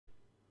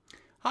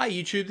Hi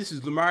YouTube, this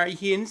is Lumari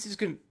here, and this is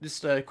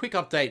just a quick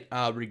update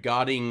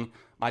regarding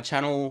my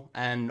channel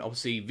and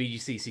obviously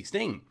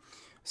VGC16.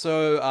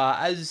 So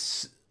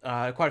as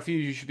quite a few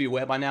of you should be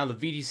aware by now, the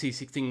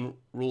VGC16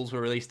 rules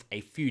were released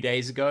a few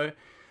days ago.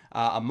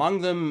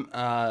 Among them,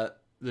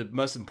 the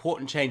most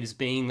important changes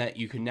being that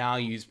you can now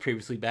use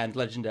previously banned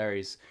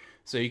legendaries.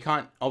 So you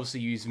can't obviously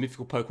use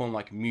mythical Pokemon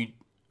like Mew,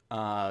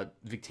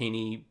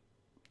 Victini,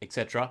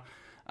 etc.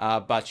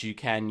 But you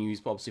can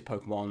use obviously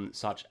Pokemon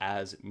such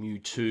as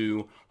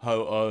Mewtwo,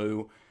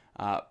 Ho-Oh,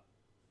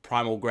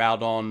 Primal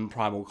Groudon,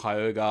 Primal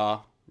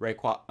Kyogre,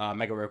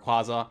 Mega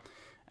Rayquaza,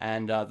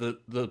 and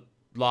the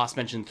last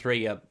mentioned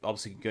three are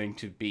obviously going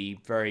to be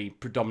very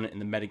predominant in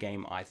the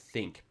metagame, I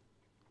think.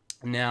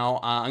 Now,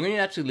 I'm going to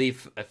actually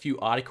leave a few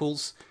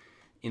articles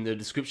in the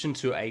description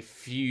to a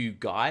few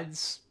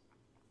guides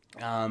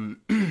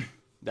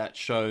that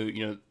show,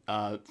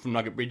 from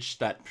Nugget Bridge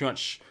that pretty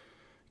much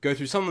go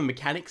through some of the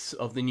mechanics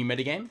of the new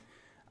metagame.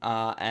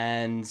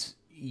 And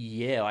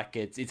yeah, like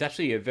it's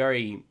actually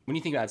when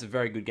you think about it, it's a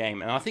very good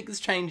game. And I think this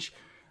change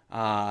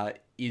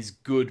is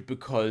good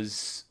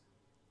because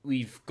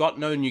we've got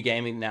no new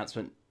gaming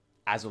announcement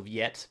as of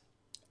yet.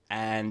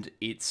 And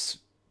it's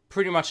a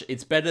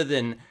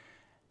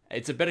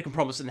better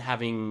compromise than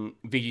having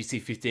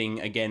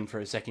VGC15 again for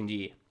a second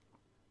year.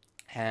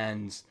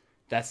 And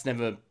that's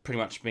never pretty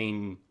much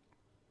been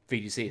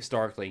VGC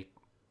historically.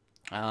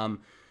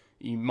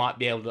 You might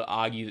be able to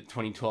argue that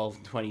 2012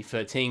 and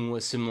 2013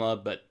 was similar,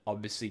 but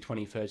obviously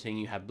 2013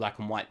 you had Black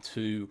and White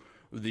 2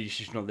 with the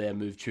addition of their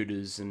move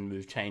tutors and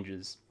move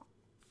changes.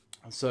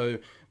 So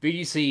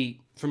VGC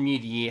from year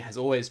to year has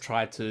always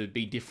tried to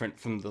be different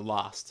from the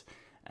last.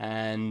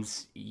 And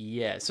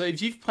yeah, so if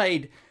you've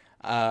played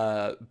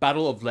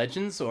Battle of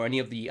Legends or any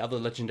of the other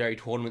legendary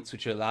tournaments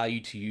which allow you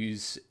to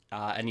use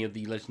any of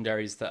the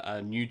legendaries that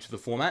are new to the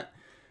format,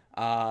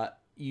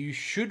 you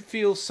should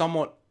feel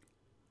somewhat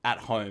at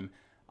home.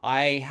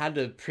 I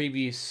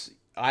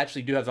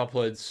actually do have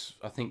uploads,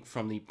 I think,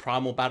 from the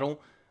Primal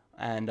Battle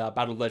and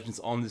Battle of Legends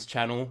on this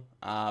channel.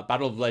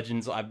 Battle of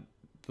Legends, I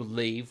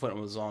believe, when it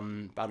was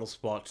on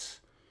BattleSpot,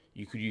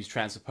 you could use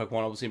transfer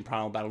Pokemon. Obviously, in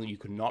Primal Battle, you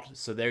could not.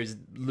 So there is a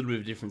little bit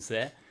of a difference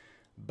there.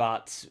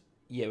 But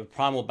yeah, with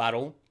Primal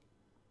Battle,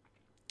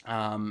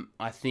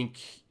 I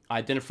think I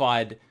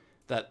identified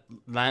that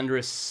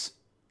Landorus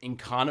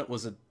Incarnate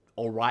was an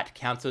alright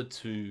counter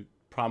to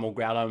Primal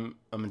Groudon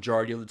a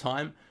majority of the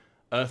time.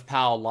 Earth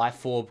Power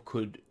Life Orb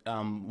could,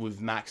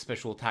 with max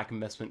special attack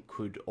investment,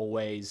 could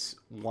always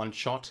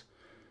one-shot,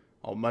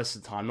 or most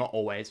of the time, not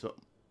always, but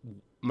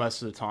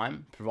most of the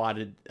time,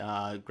 provided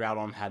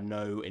Groudon had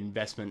no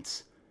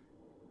investments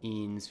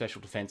in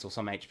special defense or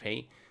some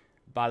HP.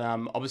 But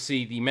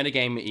obviously, the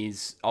metagame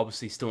is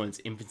obviously still in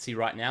its infancy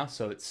right now,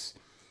 so it's,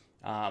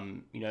 a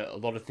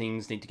lot of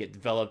things need to get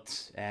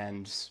developed,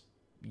 and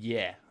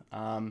yeah.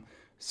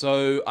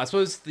 So I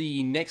suppose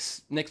the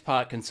next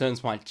part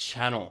concerns my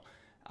channel.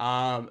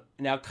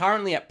 Now,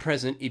 currently at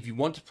present, if you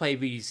want to play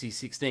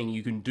VGC16,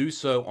 you can do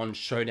so on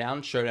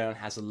Showdown. Showdown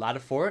has a ladder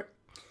for it.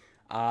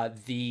 What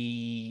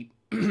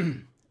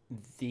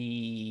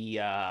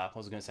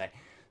was I going to say?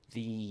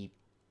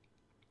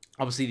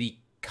 Obviously the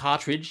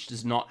cartridge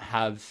does not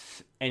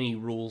have any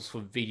rules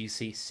for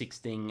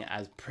VGC16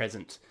 as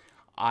present.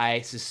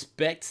 I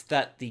suspect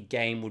that the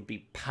game would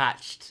be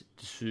patched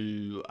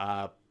to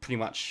pretty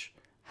much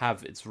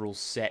have its rules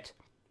set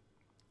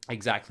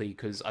exactly,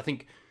 because I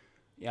think,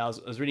 yeah, I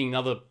was reading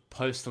another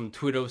post on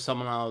Twitter of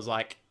someone, and I was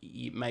like,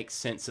 it makes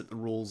sense that the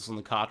rules on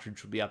the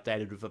cartridge would be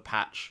updated with a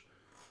patch,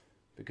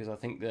 because I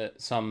think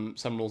that some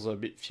rules are a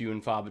bit few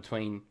and far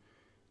between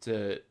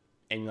to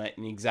emulate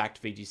an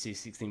exact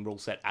VGC16 rule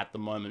set at the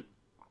moment.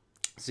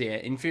 So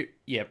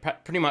yeah,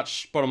 pretty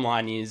much bottom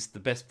line is the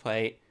best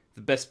place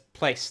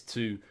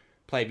to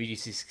play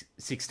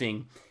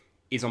VGC16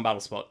 is on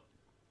BattleSpot.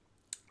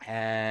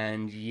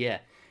 And yeah,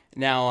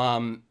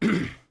 now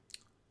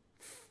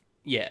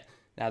yeah.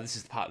 Now, this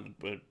is the part that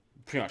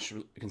pretty much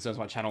concerns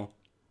my channel.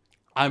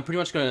 I'm pretty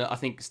much going to, I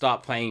think,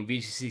 start playing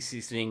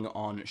VGC16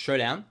 on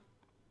Showdown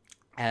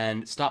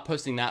and start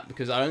posting that,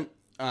 because I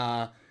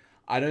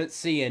don't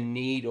see a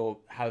need or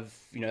have,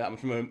 that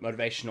much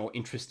motivation or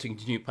interest to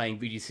continue playing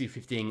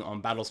VGC15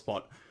 on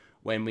BattleSpot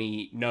when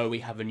we know we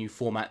have a new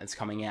format that's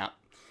coming out.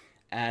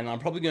 And I'm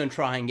probably going to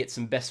try and get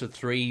some best of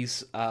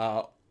threes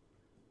on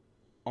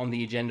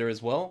the agenda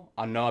as well.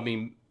 I know I've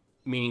been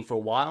meaning for a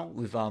while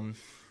with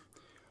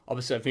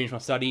obviously, I finished my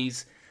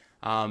studies,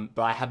 but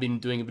I have been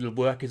doing a bit of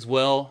work as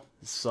well,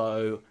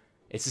 so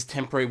it's just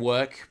temporary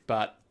work,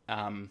 but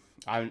I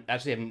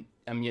actually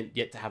haven't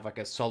yet to have like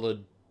a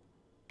solid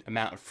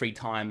amount of free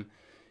time,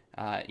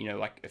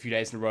 like a few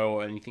days in a row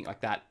or anything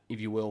like that,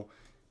 if you will,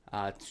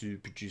 to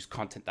produce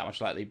content that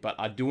much lately. But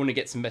I do want to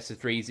get some best of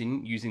threes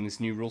in using this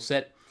new rule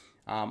set.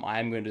 I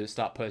am going to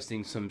start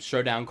posting some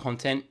Showdown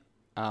content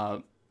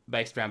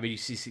based around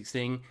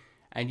VGC16.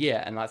 And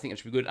yeah, and I think it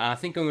should be good. And I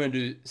think I'm going to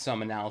do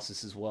some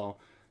analysis as well.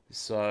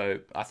 So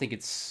I think I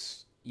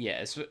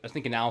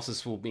think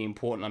analysis will be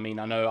important. I mean,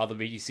 I know other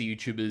VGC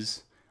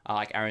YouTubers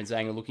like Aaron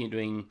Zhang are looking at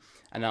doing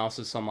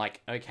analysis. So I'm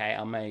like, okay,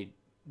 I may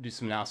do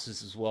some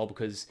analysis as well,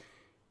 because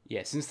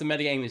yeah, since the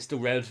metagame is still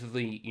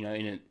relatively,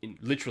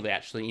 literally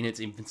actually in its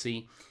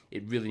infancy,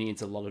 it really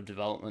needs a lot of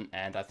development,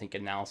 and I think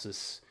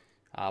analysis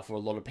for a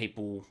lot of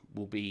people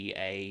will be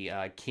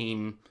a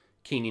keen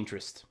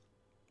interest,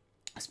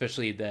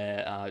 especially if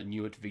they're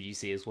newer to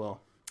VGC as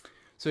well.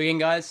 So again,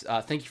 guys,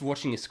 thank you for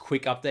watching this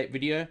quick update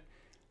video,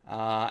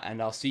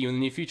 and I'll see you in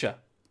the near future.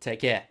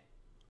 Take care.